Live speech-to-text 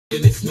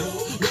and it's no.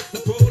 With the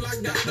pole, I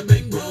got the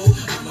bang roll.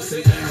 I'ma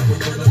say that I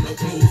prefer them no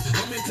clothes.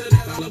 I'm into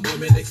that all the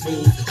women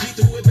exposed. She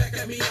threw it back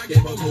at me, I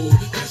gave her move.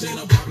 Cash ain't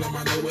a problem,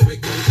 I know where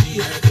it goes. She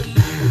had to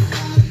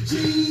move.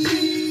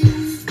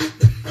 Jeans with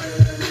the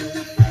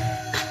fur.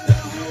 The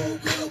whole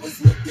club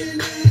was looking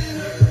at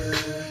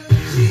her.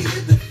 She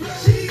hit the floor.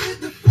 She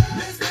hit the floor.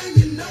 Next thing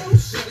you know,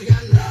 shorty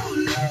got low,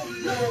 low,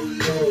 low,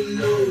 low,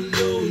 low,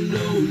 low,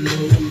 low,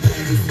 low.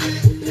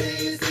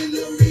 Pants in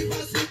the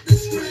Reeboks with the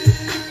strap.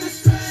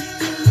 She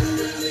turned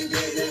around and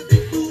gave that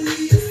big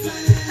booty a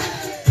slap.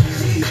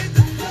 She hit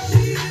the floor.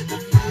 She hit the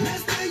floor.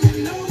 Next thing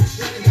you know,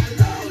 shorty got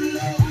low,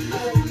 low,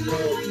 low,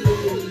 low,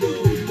 low,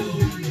 low, low.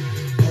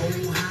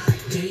 Oh hot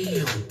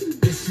damn,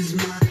 this is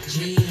my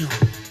jam.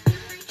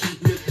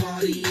 Keep me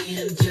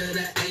partying to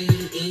the AM.